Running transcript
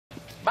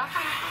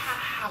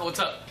What's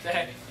up? Say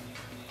hey.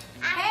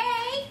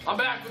 Hey! I'm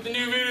back with a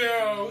new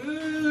video.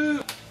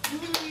 Woo.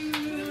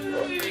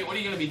 Hey, what are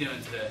you gonna be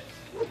doing today?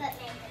 Put makeup.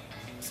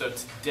 So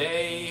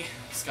today,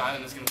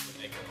 Skylynn is gonna put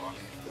makeup on.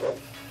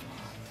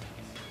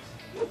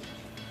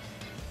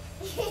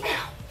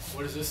 Ow.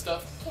 What is this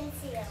stuff?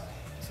 Concealer.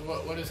 So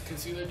what does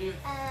concealer do?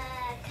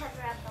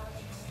 Cover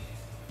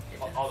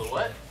up All the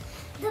what?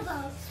 the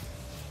bumps.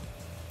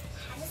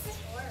 How does this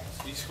work?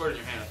 You squirted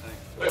your hand, I think.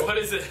 Wait, what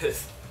is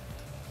this?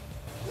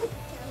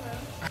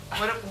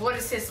 What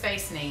does his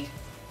face need?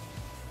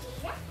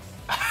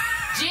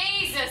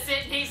 Jesus,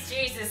 it needs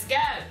Jesus. Go.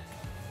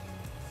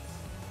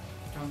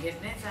 Don't get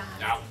in his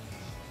eyes. Ow.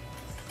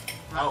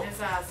 Not in his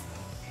eyes.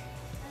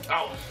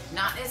 Ow.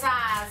 Not in his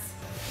eyes.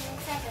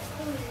 Looks like a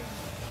queen.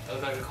 That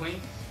look like a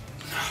queen?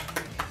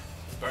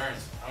 It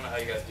burns. I don't know how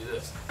you guys do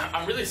this.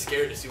 I'm really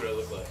scared to see what I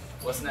look like.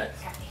 What's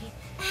next?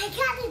 I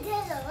gotta do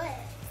the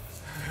lips.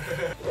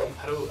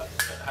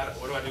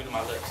 What do I do to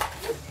my lips?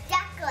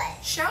 Duck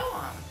lips. Show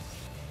him.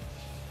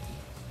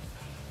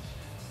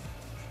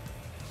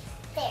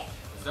 There.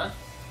 It's done?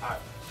 Alright.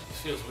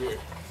 This feels weird.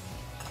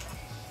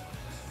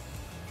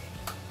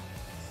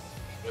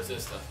 What's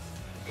this stuff?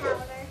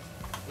 Powder.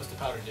 What's the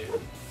powder do?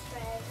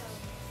 Spread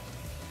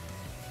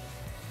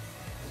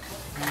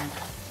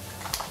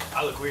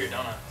I look weird,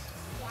 don't I?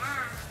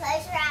 Yeah.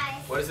 Close your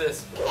eyes. What is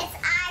this? It's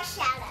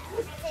eyeshadow.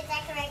 It's to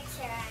decorate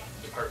your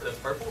eyes. That's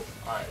purple?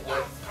 Alright.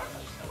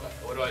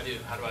 What do I do?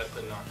 How do I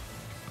put it on?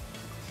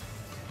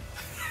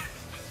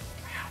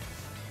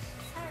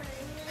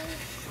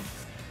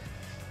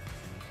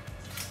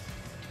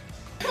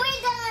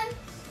 We're done.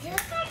 You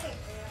look like a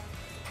girl.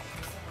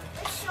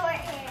 With short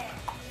hair.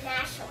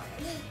 Nash short.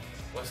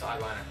 What's the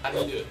eyeliner? How do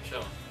you do it? Show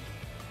them.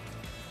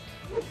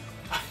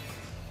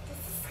 This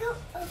is so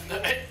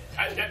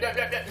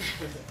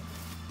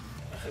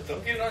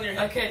Don't get it on your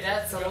head. Okay,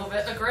 that's a little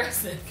bit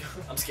aggressive.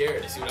 I'm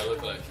scared to see what I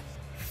look like.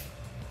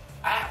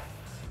 Ow!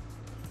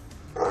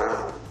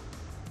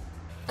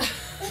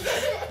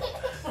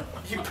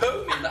 You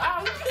poked me in the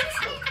eye.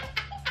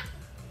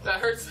 That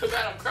hurts so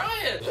bad I'm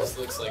crying. This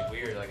looks like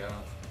weird. Like I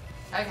don't.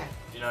 Okay.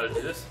 Do you know how to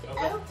do this? Open,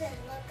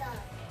 look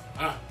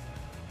up.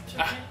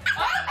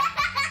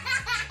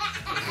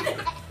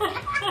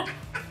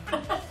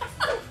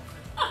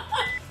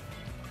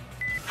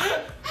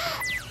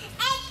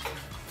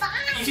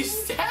 You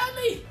stabbed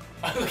me!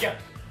 Look out!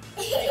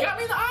 You got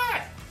me in the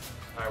eye!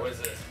 Alright, what is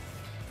this?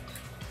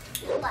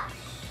 Blush.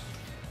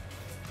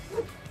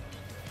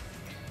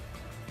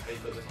 How do you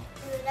put this on?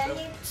 Put it on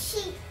your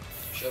cheek.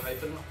 Show how you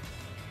put it on?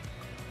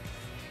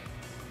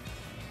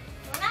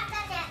 We're not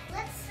done yet.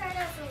 Let's start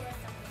over with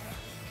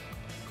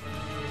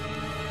something.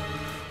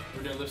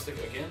 We're doing lipstick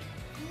again?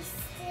 Be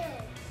still.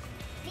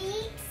 Be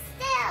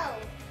still.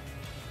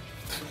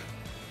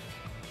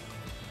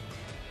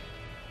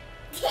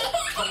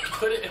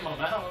 Put it in my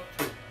mouth.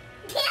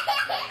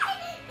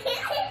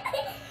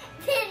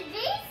 Then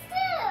be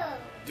still.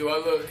 Do I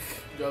look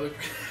Yeah.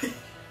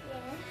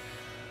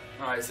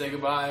 Alright, say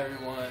goodbye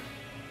everyone.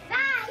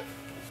 Bye.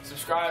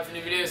 Subscribe for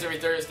new videos every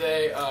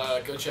Thursday.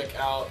 Go check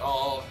out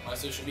all my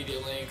social media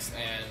links,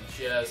 and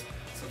she has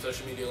some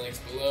social media links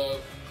below.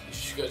 You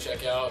should go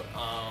check out.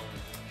 What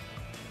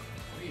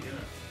are you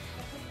doing?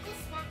 Put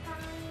this back on.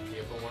 Can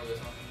you put one of this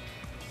on?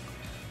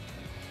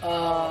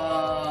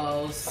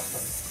 Oh,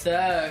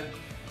 so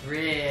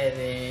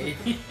pretty.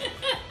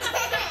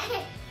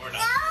 We're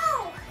done.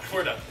 No.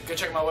 We're done. Go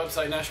check my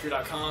website,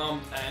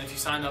 nashgrier.com, and if you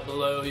sign up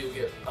below, you'll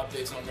get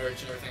updates on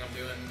merch and everything I'm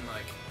doing,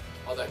 like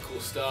all that cool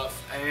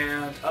stuff.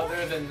 And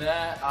other than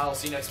that, I'll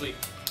see you next week.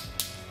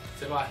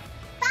 Say bye.